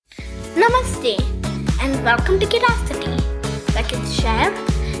Namaste and welcome to Curiosity, where kids share,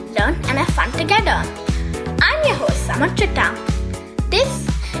 learn and have fun together. I'm your host Samar Chitta. This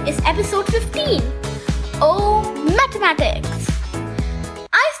is episode 15. Oh, mathematics!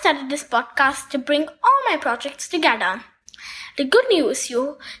 I started this podcast to bring all my projects together. The good news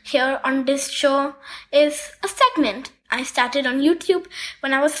you hear on this show is a segment I started on YouTube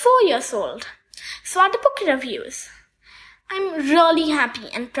when I was 4 years old. So are the book reviews. I'm really happy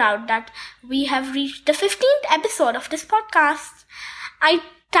and proud that we have reached the 15th episode of this podcast. I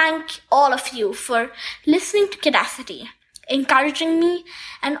thank all of you for listening to Curiosity, encouraging me,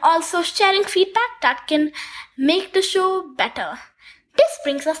 and also sharing feedback that can make the show better. This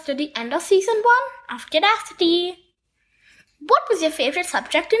brings us to the end of season 1 of Curiosity. What was your favorite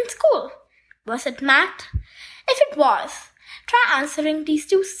subject in school? Was it math? If it was, try answering these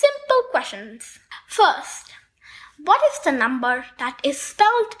two simple questions. First, what is the number that is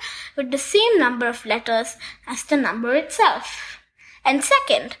spelled with the same number of letters as the number itself? And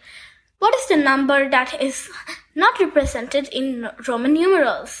second, what is the number that is not represented in Roman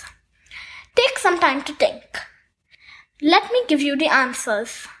numerals? Take some time to think. Let me give you the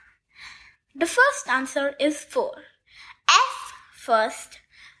answers. The first answer is 4. F first,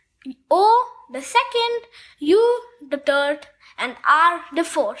 O the second, U the third, and R the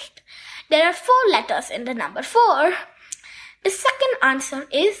fourth. There are 4 letters in the number 4. The second answer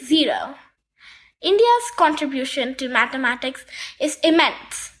is 0. India's contribution to mathematics is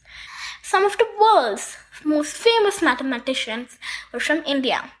immense. Some of the world's most famous mathematicians were from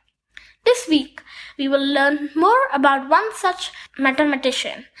India. This week, we will learn more about one such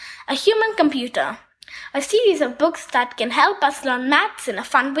mathematician, a human computer, a series of books that can help us learn maths in a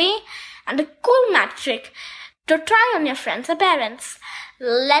fun way, and a cool math trick to try on your friends or parents.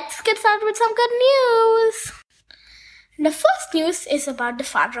 Let's get started with some good news. The first news is about the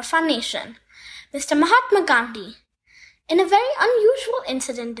father of our nation, Mr. Mahatma Gandhi. In a very unusual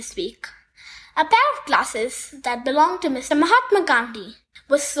incident this week, a pair of glasses that belonged to Mr. Mahatma Gandhi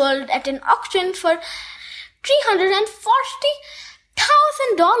was sold at an auction for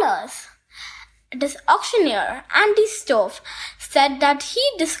 $340,000. This auctioneer, Andy Stove, said that he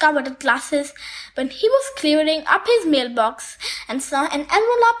discovered the glasses when he was clearing up his mailbox and saw an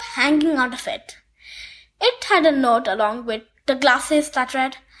envelope hanging out of it. It had a note along with the glasses that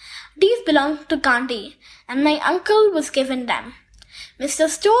read, "These belong to Gandhi, and my uncle was given them." Mr.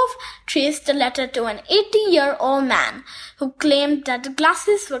 Stove traced the letter to an 80-year-old man who claimed that the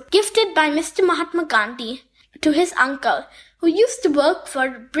glasses were gifted by Mr. Mahatma Gandhi to his uncle, who used to work for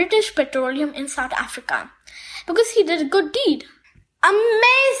British Petroleum in South Africa, because he did a good deed.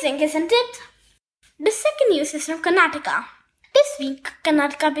 Amazing, isn't it? The second news is from Karnataka. This week,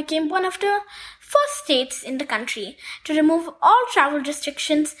 Karnataka became one of the first states in the country to remove all travel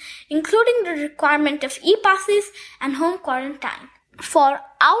restrictions, including the requirement of e-passes and home quarantine for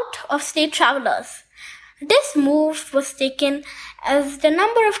out-of-state travelers. This move was taken as the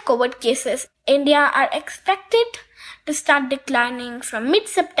number of COVID cases in India are expected to start declining from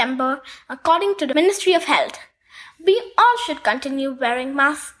mid-September, according to the Ministry of Health. We all should continue wearing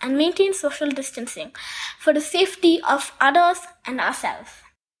masks and maintain social distancing for the safety of others and ourselves.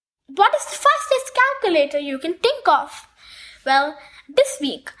 What is the fastest calculator you can think of? Well, this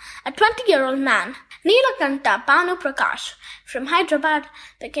week, a 20-year-old man, Neelakanta Bhanu Prakash from Hyderabad,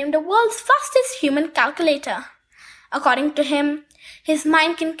 became the world's fastest human calculator. According to him, his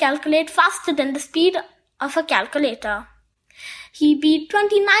mind can calculate faster than the speed of a calculator. He beat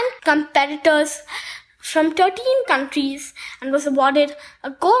 29 competitors from 13 countries and was awarded a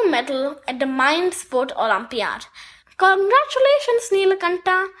gold medal at the Mind Sport Olympiad. Congratulations,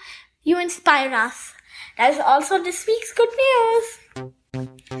 Neelakanta. You inspire us. That is also this week's good news.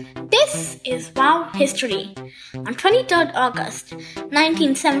 This is Wow History. On 23rd August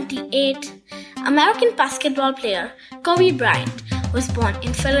 1978, American basketball player Kobe Bryant was born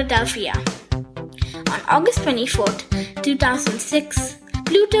in Philadelphia. On August 24th, 2006,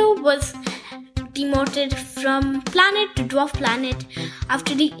 Pluto was demoted from planet to dwarf planet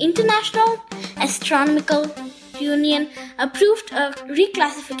after the International Astronomical Union approved a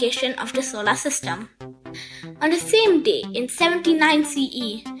reclassification of the solar system. On the same day, in 79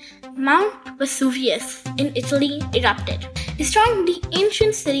 CE, Mount Vesuvius in Italy erupted, destroying the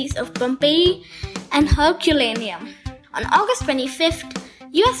ancient cities of Pompeii and Herculaneum. On August 25th,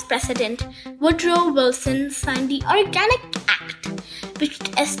 US President Woodrow Wilson signed the Organic Act, which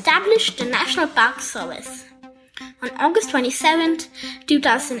established the National Park Service. On August 27,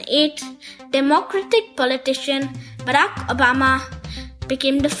 2008, Democratic politician Barack Obama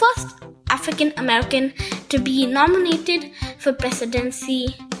became the first African American to be nominated for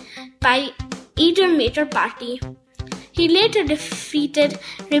presidency by either major party. He later defeated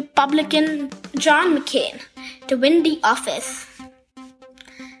Republican John McCain to win the office.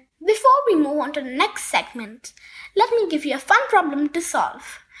 Before we move on to the next segment, let me give you a fun problem to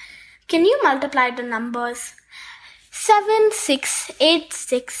solve. Can you multiply the numbers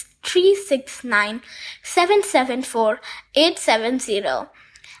 7686369774870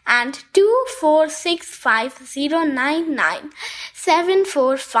 and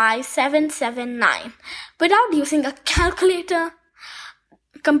 2465099745779 without using a calculator,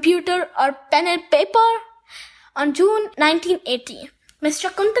 computer, or pen and paper? On June 1980, Mr.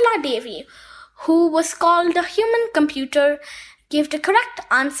 Kuntala Devi, who was called the human computer, gave the correct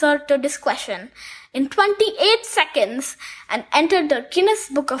answer to this question in 28 seconds and entered the Guinness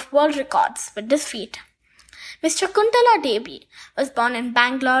Book of World Records with this feat. Mr. Kuntala Devi was born in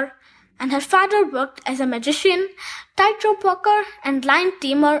Bangalore, and her father worked as a magician, tightrope walker, and lion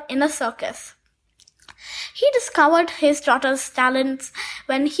tamer in a circus. He discovered his daughter's talents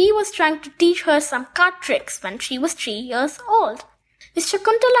when he was trying to teach her some card tricks when she was 3 years old. Mr.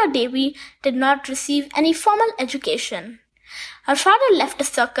 Kuntala Devi did not receive any formal education. Her father left the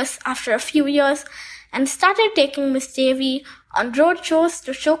circus after a few years and started taking Miss Devi on road shows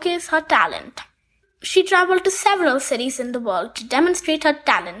to showcase her talent. She traveled to several cities in the world to demonstrate her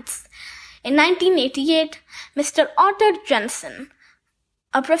talents. In 1988, Mr. Otto Jensen,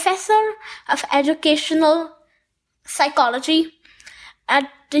 a professor of educational psychology at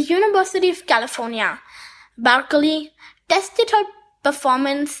the University of California, Berkeley, tested her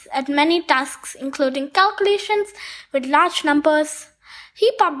performance at many tasks including calculations with large numbers.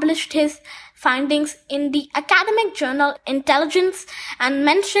 He published his findings in the academic journal Intelligence and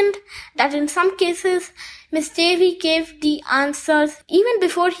mentioned that in some cases, Miss Devi gave the answers even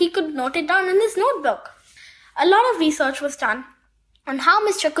before he could note it down in his notebook. A lot of research was done on how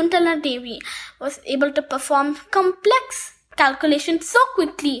Mr. Kuntala Devi was able to perform complex calculations so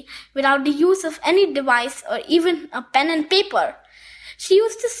quickly without the use of any device or even a pen and paper. She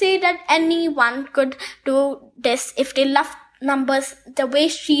used to say that anyone could do this if they loved numbers the way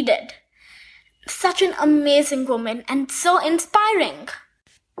she did. Such an amazing woman and so inspiring.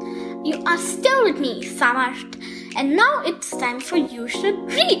 You are still with me, Samarth, and now it's time for You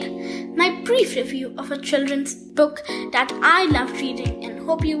Should Read, my brief review of a children's book that I loved reading and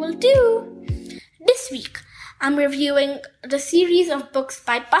hope you will too. This week, I'm reviewing the series of books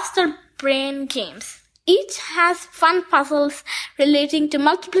by Buster Brain Games. Each has fun puzzles relating to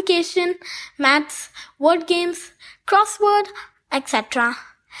multiplication, maths, word games, crossword, etc.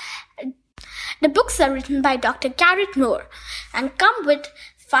 The books are written by Dr. Garrett Moore and come with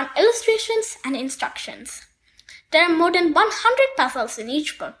fun illustrations and instructions. There are more than 100 puzzles in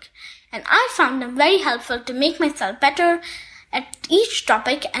each book, and I found them very helpful to make myself better at each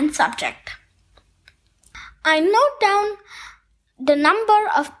topic and subject. I note down the number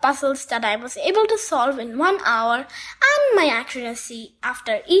of puzzles that I was able to solve in 1 hour and my accuracy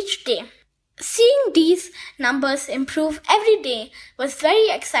after each day. Seeing these numbers improve every day was very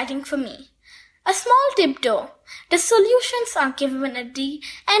exciting for me. A small tip though, the solutions are given at the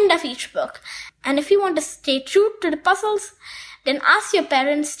end of each book, and if you want to stay true to the puzzles, then ask your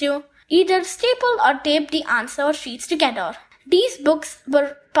parents to either staple or tape the answer sheets together. These books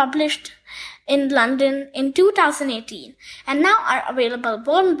were published in London in 2018 and now are available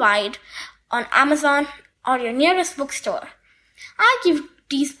worldwide on Amazon or your nearest bookstore. I give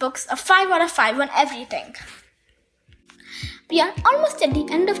these books a 5 out of 5 on everything. We are almost at the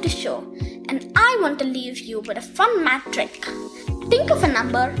end of the show, and I want to leave you with a fun math trick. Think of a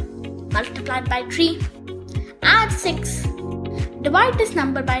number multiplied by 3, add 6, divide this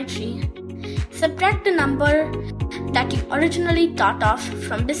number by 3, subtract the number that you originally thought of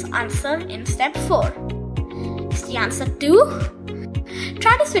from this answer in step 4. Is the answer 2?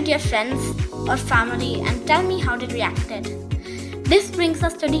 Try this with your friends or family and tell me how they reacted. This brings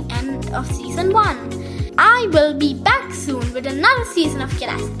us to the end of season 1. I will be back soon with another season of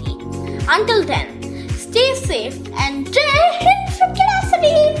Curiosity. Until then, stay safe and Jai Hind from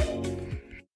Curiosity!